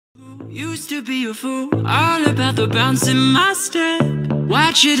Used to be a fool, all about the bounce in my step.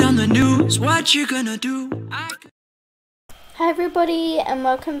 Watch it on the news, what you gonna do? Hi everybody, and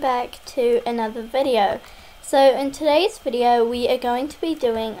welcome back to another video. So in today's video we are going to be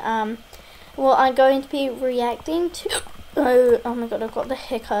doing I'm going to be reacting to oh my god, I've got the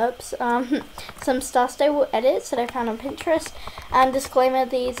hiccups. Some Star Stable edits that I found on Pinterest. And disclaimer,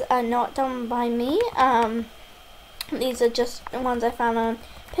 these are not done by me. These are just the ones I found on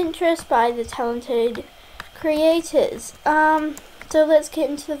Pinterest by the talented creators. So let's get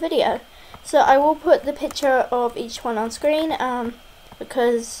into the video. So I will put the picture of each one on screen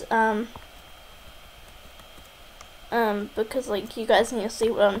because like you guys need to see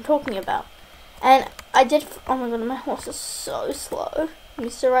what I'm talking about. And I did, oh my god, my horse is so slow. I'm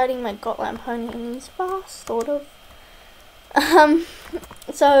used to riding my Gotland pony and he's fast, sort of.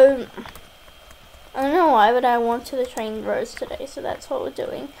 So I don't know why, but I wanted to train Rose today, so that's what we're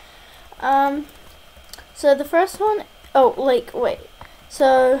doing. So the first one,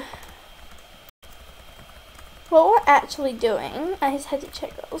 so what we're actually doing, I just had to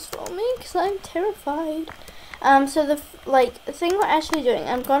check those for me because I'm terrified. So the thing we're actually doing,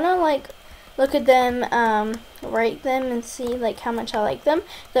 I'm gonna look at them, rate them, and see how much I like them.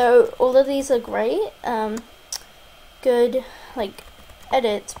 Though all of these are great, good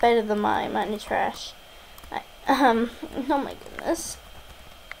edits, better than mine. Mine is trash. Oh my goodness.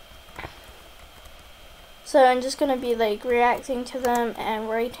 So I'm just gonna be reacting to them and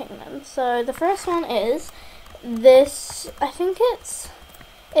rating them. So the first one is this. I think it's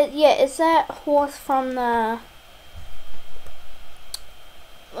that horse from the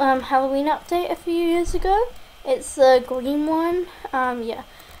Halloween update a few years ago. It's the green one.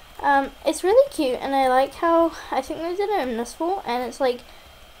 It's really cute, and I like how I think they did it in this fall, and it's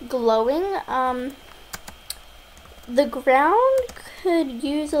glowing. The ground could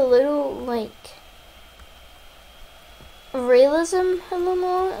use a little realism, a little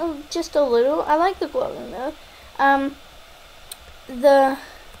more, just a little. I like the glowing though. The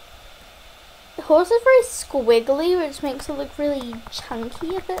horse is very squiggly, which makes it look really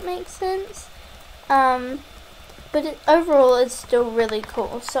chunky, if that makes sense. But overall, it's still really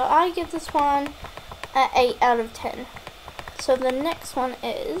cool. So I give this one an 8 out of 10. So the next one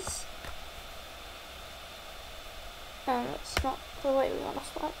is, it's not the way we want to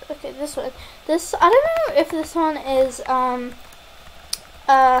swipe. Okay, this one. This, I don't know if this one is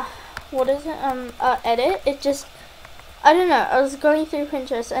what is it? Edit. It just, I don't know. I was going through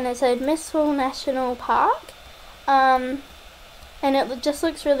Pinterest and it said Mistville National Park, and it just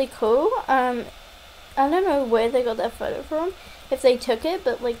looks really cool. I don't know where they got that photo from, if they took it,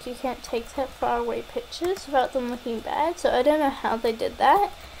 but you can't take that far away pictures without them looking bad, so I don't know how they did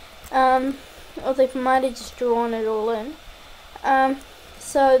that. Or they might have just drawn it all in.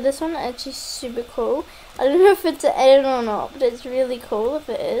 So this one is actually super cool. I don't know if it's an edit or not, but it's really cool if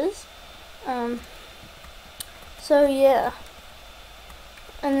it is. So yeah.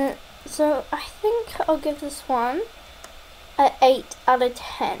 And then, so I think I'll give this one an 8 out of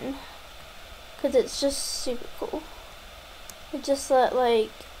 10. Because it's just super cool. It's just that,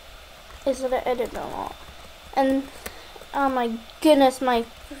 is it an edit or not? And, oh my goodness, my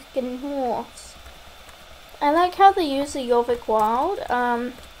freaking horse. I like how they use the Jorvik Wild,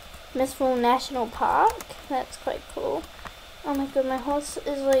 Mistville National Park. That's quite cool. Oh my god, my horse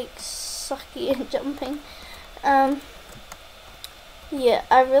is sucky and jumping. Yeah,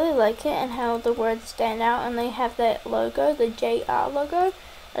 I really like it and how the words stand out, and they have that logo, the JR logo.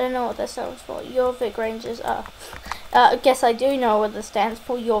 I don't know what that stands for. Jorvik Rangers are. I guess I do know what that stands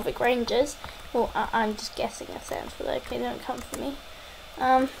for. Jorvik Rangers. Well, I'm just guessing it stands for that. Okay, don't come for me.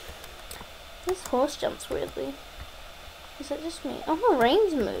 This horse jumps weirdly. Is that just me? Oh, the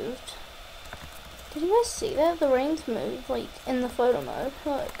reins moved. Did you guys see that? The reins moved, in the photo mode.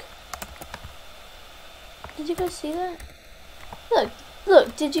 Look. Did you guys see that?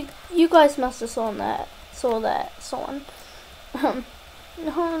 Look. Did you guys must have saw that.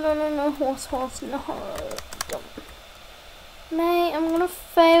 No, horse, no. Don't. Mate, I'm gonna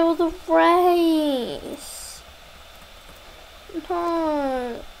fail the race.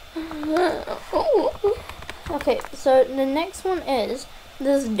 No. Okay, so the next one is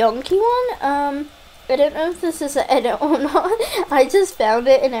this donkey one. I don't know if this is an edit or not. I just found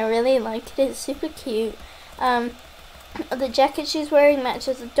it and I really liked it. It's super cute. The jacket she's wearing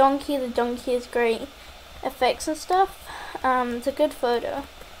matches the donkey. The donkey has great effects and stuff. It's a good photo.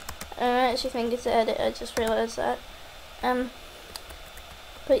 I don't actually think it's an edit, I just realized that.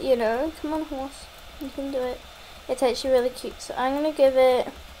 But come on horse, you can do it. It's actually really cute, so I'm gonna give it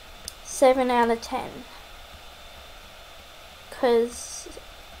 7 out of 10. Because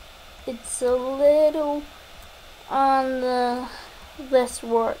it's a little on the less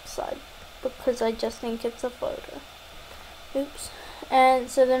work side because I just think it's a photo. Oops. And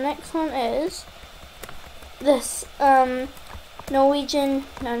so the next one is this Norwegian,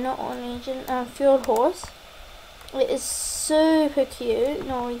 no, not Norwegian, field horse. It is super cute.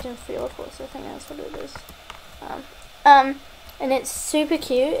 Norwegian field horse, I think that's what it is. And it's super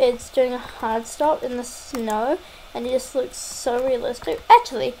cute. It's doing a hard stop in the snow, and it just looks so realistic.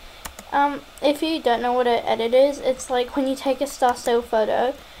 Actually, if you don't know what an edit is, it's like when you take a star still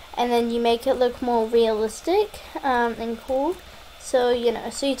photo and then you make it look more realistic and cool. So, you know,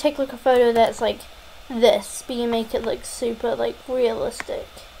 so you take like a photo that's like this, but you make it look super like realistic.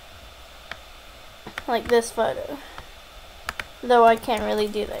 Like this photo. Though I can't really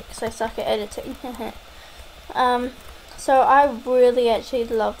do that because I suck at editing. So I really actually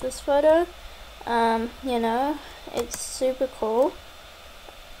love this photo. You know, it's super cool.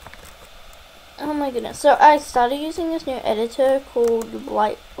 Oh my goodness. So I started using this new editor called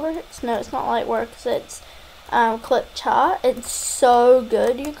Lightworks. No, it's not Lightworks, it's clipchamp. It's so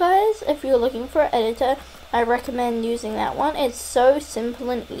good, you guys. If you're looking for an editor, I recommend using that one. It's so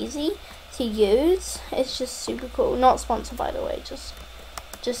simple and easy to use. It's just super cool. Not sponsored, by the way, just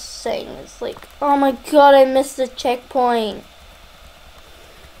saying. It's like, oh my god, I missed the checkpoint.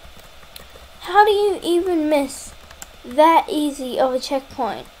 How do you even miss that easy of a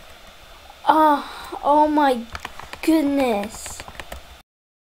checkpoint? Oh my goodness.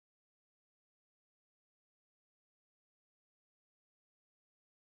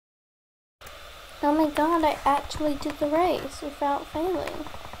 Oh my god, I actually did the race without failing.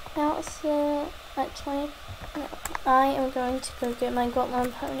 Now it's actually, no, I am going to go get my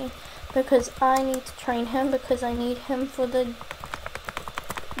Gotland pony because I need to train him because I need him for the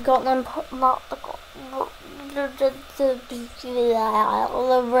Gotland, not the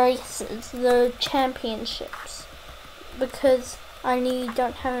races, the championships, because I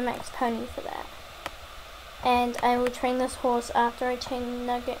don't have a max pony for that. And I will train this horse after I train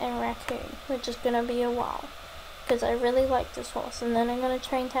Nugget and Raccoon, which is going to be a while, because I really like this horse. And then I'm going to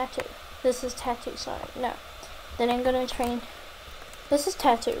train Tattoo. This is Tattoo, sorry, no. Then I'm going to train, this is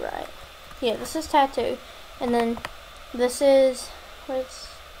Tattoo, right? Yeah, this is Tattoo. And then this is, where is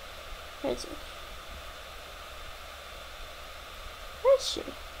he? Where is she?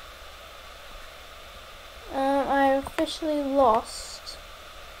 I officially lost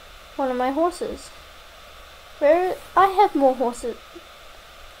one of my horses. Where? I have more horses.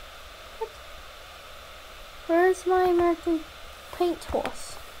 What? Where is my American paint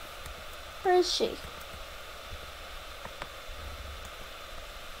horse? Where is she?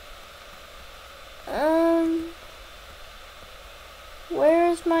 Where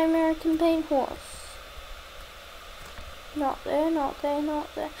is my American paint horse? Not there, not there,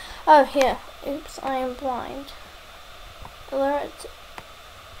 not there. Oh, here. Oops, I am blind. Alert.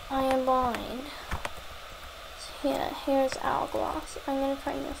 I am blind. Here's Hourglass. I'm going to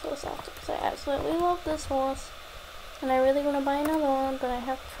train this horse after because I absolutely love this horse. And I really want to buy another one, but I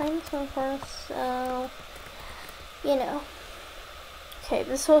have to train this one first, so, you know. Okay,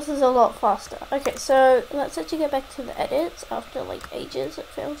 this horse is a lot faster. Okay, so let's actually get back to the edits after like ages, it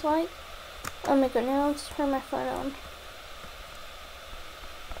feels like. Oh my god, now let's turn my phone on.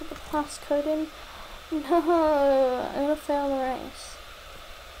 Put the passcode in. No, I'm gonna fail the race.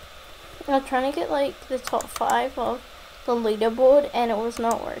 I'm trying to get like the top 5 of the leaderboard and it was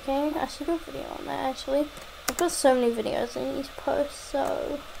not working. I should do a video on that actually. I've got so many videos I need to post,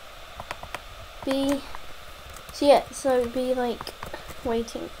 so be like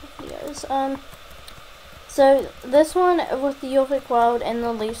waiting for videos. So this one with the Jorvik World and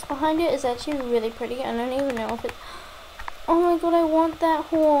the leaves behind it is actually really pretty. I don't even know if it, oh my god, I want that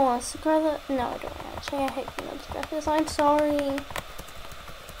horse. No, I don't actually. I hate the Nubscrappers. I'm sorry.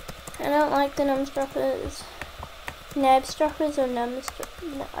 I don't like the Nubscrappers. Nabstrappers or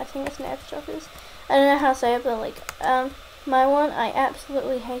Nubstrappers? No, I think it's Nabstrappers. I don't know how to say it, but like, my one, I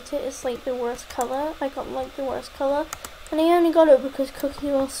absolutely hate it. It's like the worst color. I got like the worst color. And I only got it because Cookie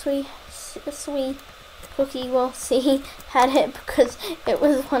Will See had it because it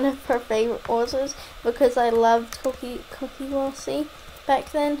was one of her favorite horses because I loved Cookie Will See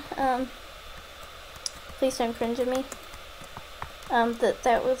back then. Please don't cringe at me.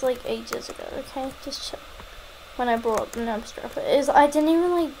 That was like ages ago, okay? Just chill. When I bought the Nubstrapper. I didn't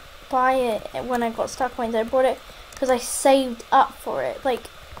even like buy it when I got Star Coins. I bought it because I saved up for it. Like,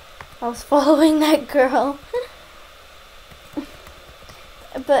 I was following that girl.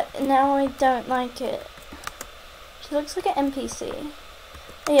 But now I don't like it. She looks like an NPC.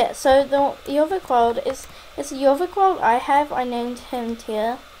 Yeah, so the Jorvik World it's a Jorvik World I have. I named him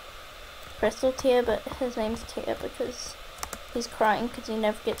Tia. Crystal Tier, but his name's Tier because he's crying because he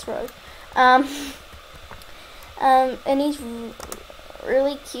never gets rode. And he's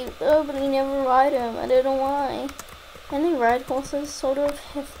really cute though, but I never ride him. I don't know why. I only ride horses sort of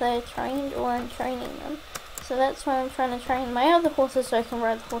if they're trained or I'm training them. So that's why I'm trying to train my other horses so I can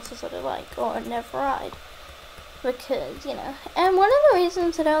ride the horses that I like or never ride. Because, you know. And one of the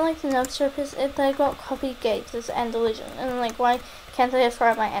reasons I don't like the nub strip is if they got copied gates as Andalusian. And like, why can't I just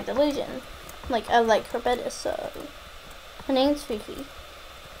ride my Andalusian? Like, I like her better, so. Her name's Fifi.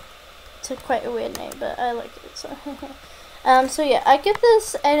 It's quite a weird name, but I like it, so. So yeah, I give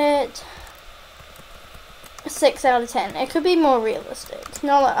this edit 6 out of 10. It could be more realistic.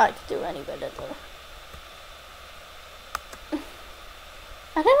 Not that I could do any better though.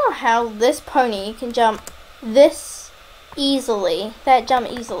 I don't know how this pony can jump this easily, that jump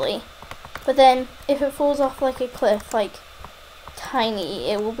easily, but then if it falls off like a cliff, like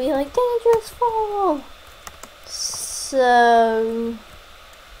tiny, it will be like dangerous fall. So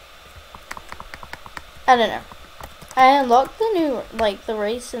I don't know. I unlocked the new, like, the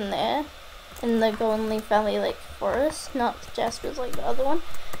race in there, in the Golden Leaf Valley, like, forest, not Jasper's, like, the other one,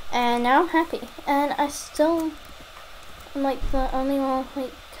 and now I'm happy, and I still, I'm, like, the only one,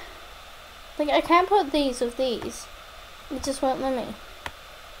 like, I can't put these with these, it just won't let me,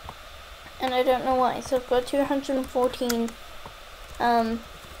 and I don't know why. So I've got 214,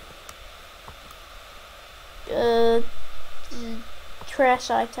 trash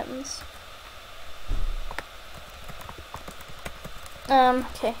items.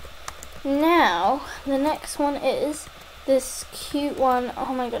 Okay, now the next one is this cute one.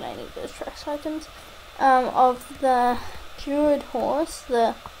 Oh my god, I need those trash items. Of the Druid horse,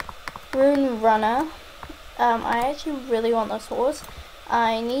 the Rune Runner. I actually really want this horse.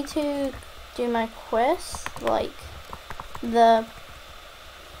 I need to do my quest, like the,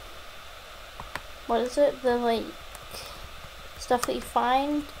 what is it? The like stuff that you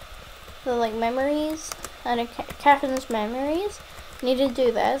find, the like memories, and Catherine's memories. Need to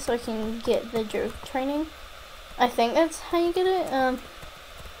do that so I can get the Druid training. I think that's how you get it.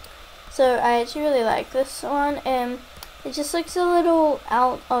 So I actually really like this one, and it just looks a little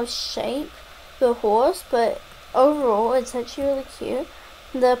out of shape, the horse, but overall it's actually really cute.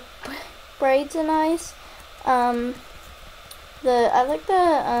 The braids are nice. I like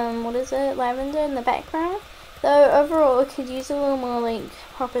the what is it, lavender in the background. Though overall it could use a little more like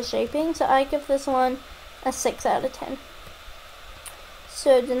proper shaping, so I give this one a 6 out of 10.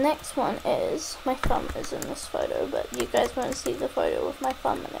 So the next one is, my thumb is in this photo, but you guys won't see the photo with my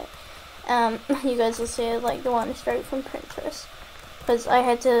thumb in it. You guys will see it like the one straight from Pinterest, because I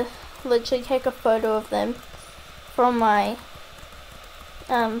had to literally take a photo of them from my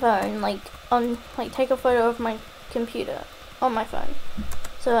phone, take a photo of my computer on my phone,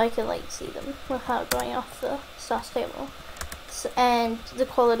 so I could like see them without going off the star stable. And the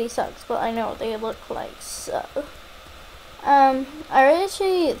quality sucks, but I know what they look like, so.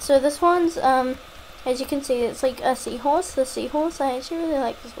 So this one's, as you can see, it's like a seahorse. The seahorse, I actually really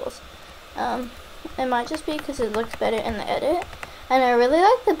like this horse. It might just be because it looks better in the edit. And I really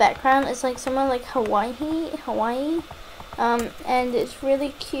like the background. It's like somewhere like Hawaii. And it's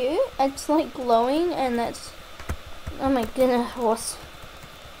really cute. It's like glowing, and that's, oh my goodness, horse.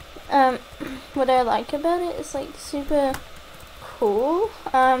 What I like about it is like super cool.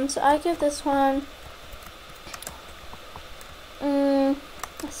 So I give this one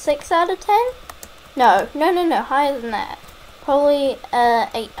 6 out of 10? No, higher than that. Probably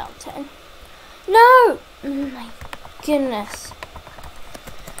 8 out of 10. No! Oh my goodness.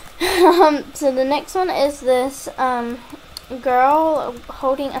 So the next one is this girl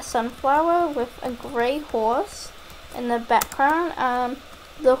holding a sunflower with a grey horse in the background.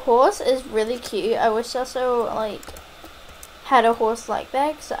 The horse is really cute. I wish I also like had a horse like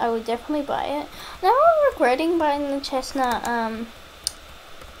that, because I would definitely buy it. Now I'm regretting buying the chestnut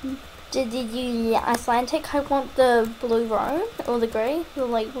Icelandic. I want the blue roan, or the grey, the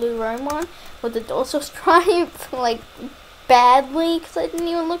like blue roan one with the dorsal stripe, like badly, because I didn't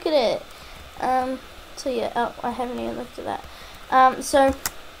even look at it. So yeah, oh, I haven't even looked at that. So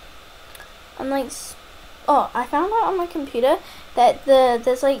I'm like, oh, I found out on my computer that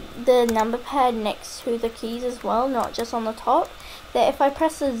there's like the number pad next to the keys as well, not just on the top. That if I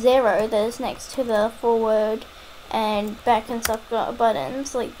press the 0 that is next to the forward and back and stuff got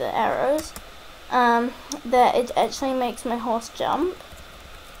buttons, like the arrows, that it actually makes my horse jump.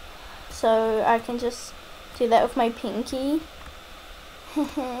 So I can just do that with my pinky.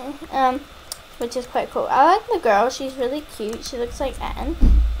 Which is quite cool. I like the girl, she's really cute. She looks like Anne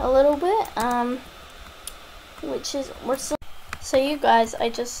a little bit. So you guys, I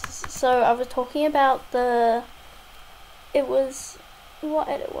was talking about it was, what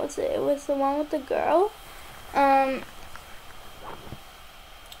edit was it? It was the one with the girl.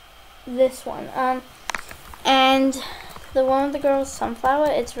 This one. And the one with the girl sunflower,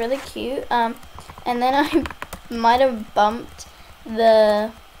 it's really cute. And then I might have bumped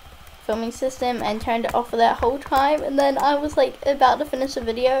the filming system and turned it off for that whole time, and then I was like about to finish the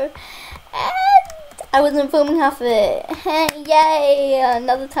video and I wasn't filming half of it. Yay!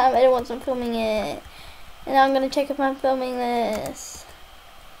 Another time I wasn't filming it. And now I'm gonna check if I'm filming this.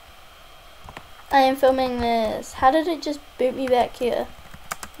 I am filming this. How did it just boot me back here?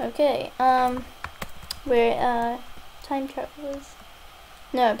 Okay, we're time travelers.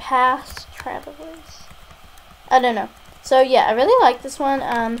 No, past travelers. I don't know. So yeah, I really like this one.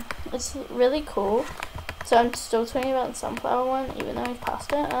 It's really cool. So I'm still talking about the sunflower one, even though we've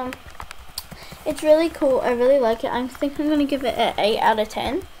passed it. It's really cool. I really like it. I think I'm gonna give it an 8 out of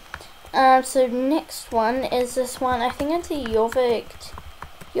 10. So next one is this one. I think it's a Jorvik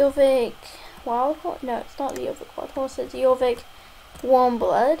wild horse. No, it's not the Jorvik wild horse. It's Jorvik warm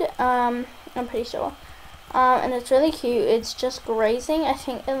blood. I'm pretty sure. And it's really cute. It's just grazing. I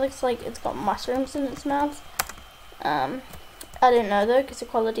think it looks like it's got mushrooms in its mouth. I don't know though, because the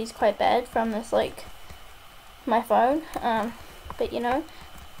quality is quite bad from this, like, my phone. But you know,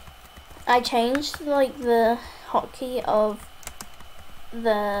 I changed like the hotkey of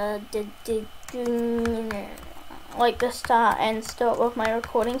the like the start and stop of my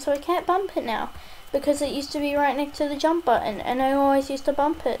recording, so I can't bump it now, because it used to be right next to the jump button and I always used to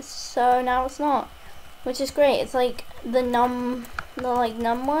bump it, so now it's not, which is great. It's like the num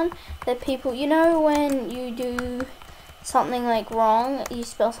one that people, you know, when you do something like wrong, you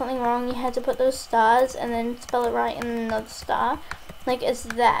spell something wrong, you had to put those stars and then spell it right and another star. Like, it's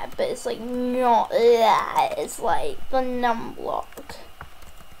that, but it's like not that. It's like the num block.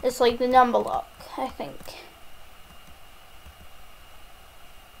 It's like the number lock, I think.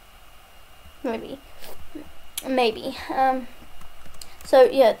 Maybe. So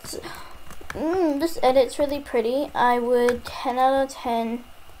yeah, this edit's really pretty. I would 10 out of 10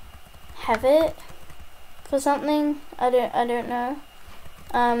 have it for something. I don't know.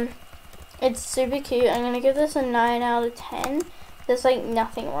 It's super cute. I'm gonna give this a 9 out of 10. There's like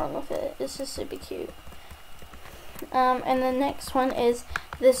nothing wrong with it. It's just super cute. And the next one is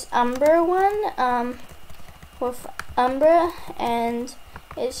this Umbra one, with Umbra, and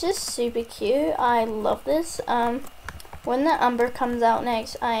it's just super cute. I love this. When the Umbra comes out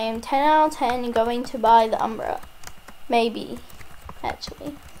next, I am 10 out of 10 going to buy the Umbra. Maybe,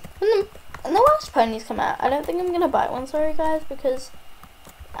 actually. When the last ponies come out, I don't think I'm going to buy one, sorry guys, because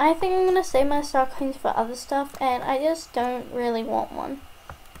I think I'm going to save my star coins for other stuff, and I just don't really want one.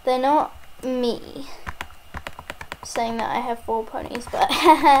 They're not me saying that I have 4 ponies, but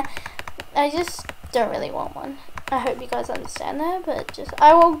I just don't really want one. I hope you guys understand that, but just,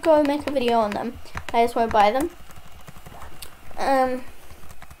 I will go make a video on them. I just won't buy them.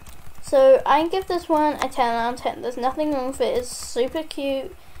 So I give this one a 10 out of 10. There's nothing wrong with it. It's super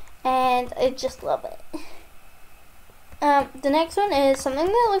cute, and I just love it. The next one is something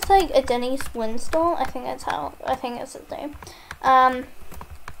that looks like a Denny's Windstorm. I think that's its name.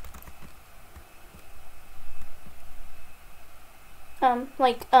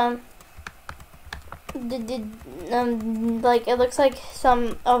 Like it looks like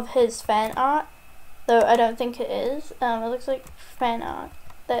some of his fan art, though I don't think it is. It looks like fan art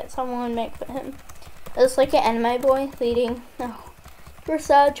that someone would make for him. It's like an anime boy leading a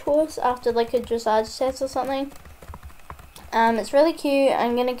dressage horse after like a dressage test or something. It's really cute.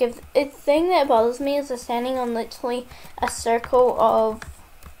 I'm gonna give the thing that bothers me is it's standing on literally a circle of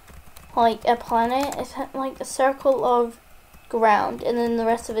like a planet. It's like a circle of ground, and then the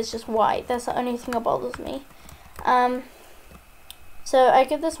rest of it's just white. That's the only thing that bothers me. So I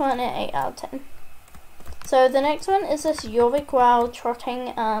give this one an 8 out of 10. So the next one is this Jorvik Wild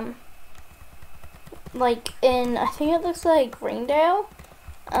trotting, like in, I think it looks like Greendale.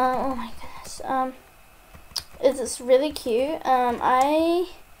 Oh my goodness. It's really cute. I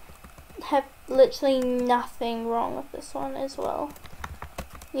have literally nothing wrong with this one as well.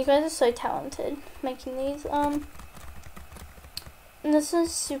 You guys are so talented making these. This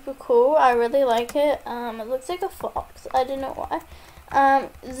is super cool. I really like it. It looks like a fox. I don't know why.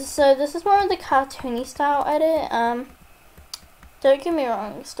 So this is more of the cartoony style edit. Don't get me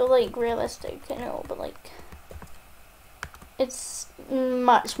wrong, it's still like realistic and all, but like it's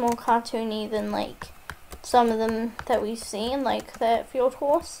much more cartoony than like some of them that we've seen, like that field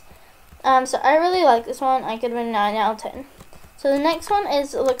horse. So I really like this one. I give it a 9 out of 10. So the next one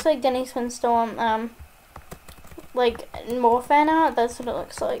is, it looks like Denny's Windstorm, like more fan art, that's what it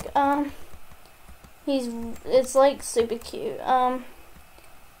looks like. It's like super cute.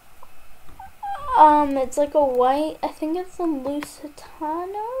 It's like a white, I think it's a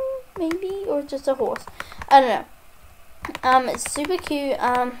Lusitano, maybe, or just a horse. I don't know. It's super cute.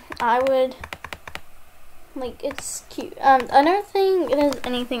 I would, like, it's cute. I don't think there's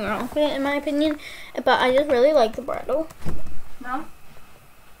anything wrong with it, in my opinion, but I just really like the bridle. Mom?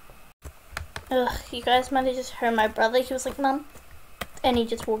 Ugh, you guys might have just heard my brother. He was like, Mom, and he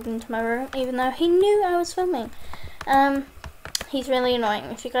just walked into my room, even though he knew I was filming. He's really annoying.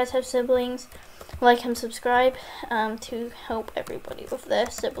 If you guys have siblings, like and subscribe to help everybody with their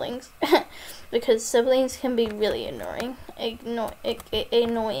siblings, because siblings can be really annoying.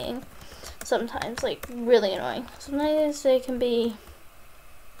 Annoying sometimes, like really annoying. Sometimes they can be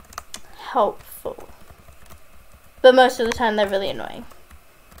helpful, but most of the time they're really annoying.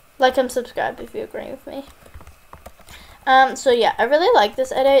 Like and subscribe if you agree with me. So yeah, I really like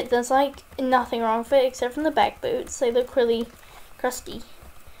this edit. There's like nothing wrong with it except from the back boots. They look really crusty.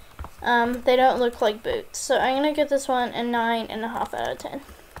 They don't look like boots. So I'm gonna give this one a 9.5 out of 10.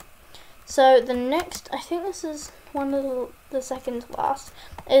 So the next, I think this is one of the second last,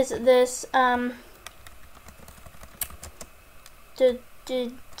 is this oh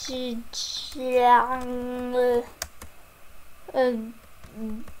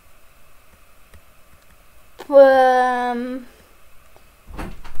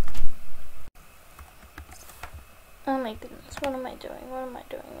my goodness, what am I doing?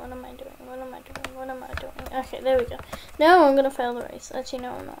 Okay, there we go. No, I'm gonna fail the race. Actually,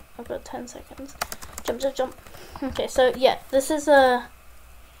 no, I'm not. I've got 10 seconds. Jump. Okay, so yeah, this is a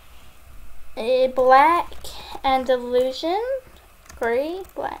black and illusion. Gray?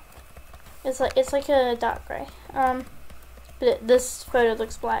 Black. It's like a dark gray. But this photo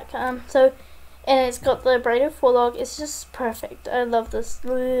looks black. And it's got the braided forelock. It's just perfect. I love this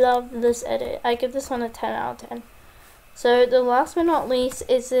edit. I give this one a 10 out of 10. So the last but not least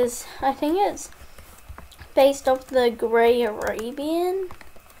is this, I think it's based off the Grey Arabian,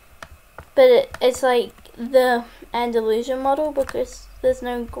 but it's like the Andalusian model, because there's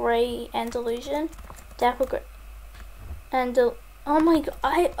no grey Andalusian. Dapple grey. Oh my god,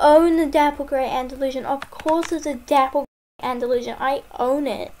 I own the Dapple Grey Andalusian. Of course it's a Dapple Grey Andalusian. I own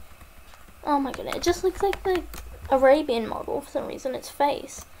it. Oh my goodness, it just looks like the Arabian model for some reason, its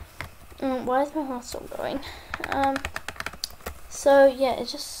face. Why is my heart still going? So yeah,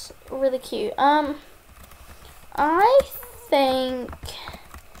 it's just really cute. I think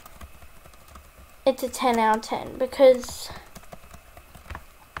it's a 10 out of 10 because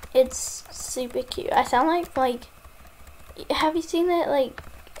it's super cute. I sound like, have you seen that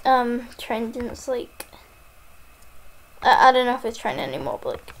trend? And it's like, I don't know if it's trend anymore,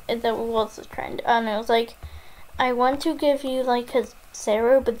 but like there was a trend. I don't know, it was like, I want to give you like a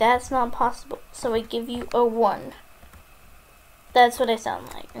 0, but that's not possible, so I give you a 1. That's what I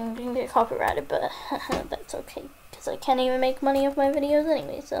sound like. I'm gonna get copyrighted, but that's okay, because I can't even make money off my videos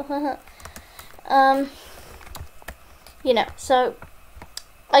anyway, so you know, so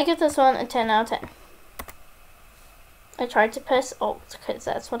I give this one a 10 out of 10. I tried to press Alt, because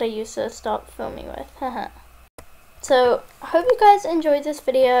that's what I used to start filming with, So, I hope you guys enjoyed this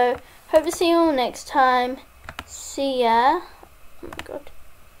video. Hope to see you all next time. See ya. Oh my god.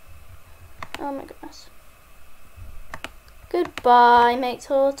 Oh my goodness. Goodbye. Make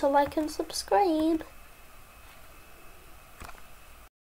sure to like and subscribe.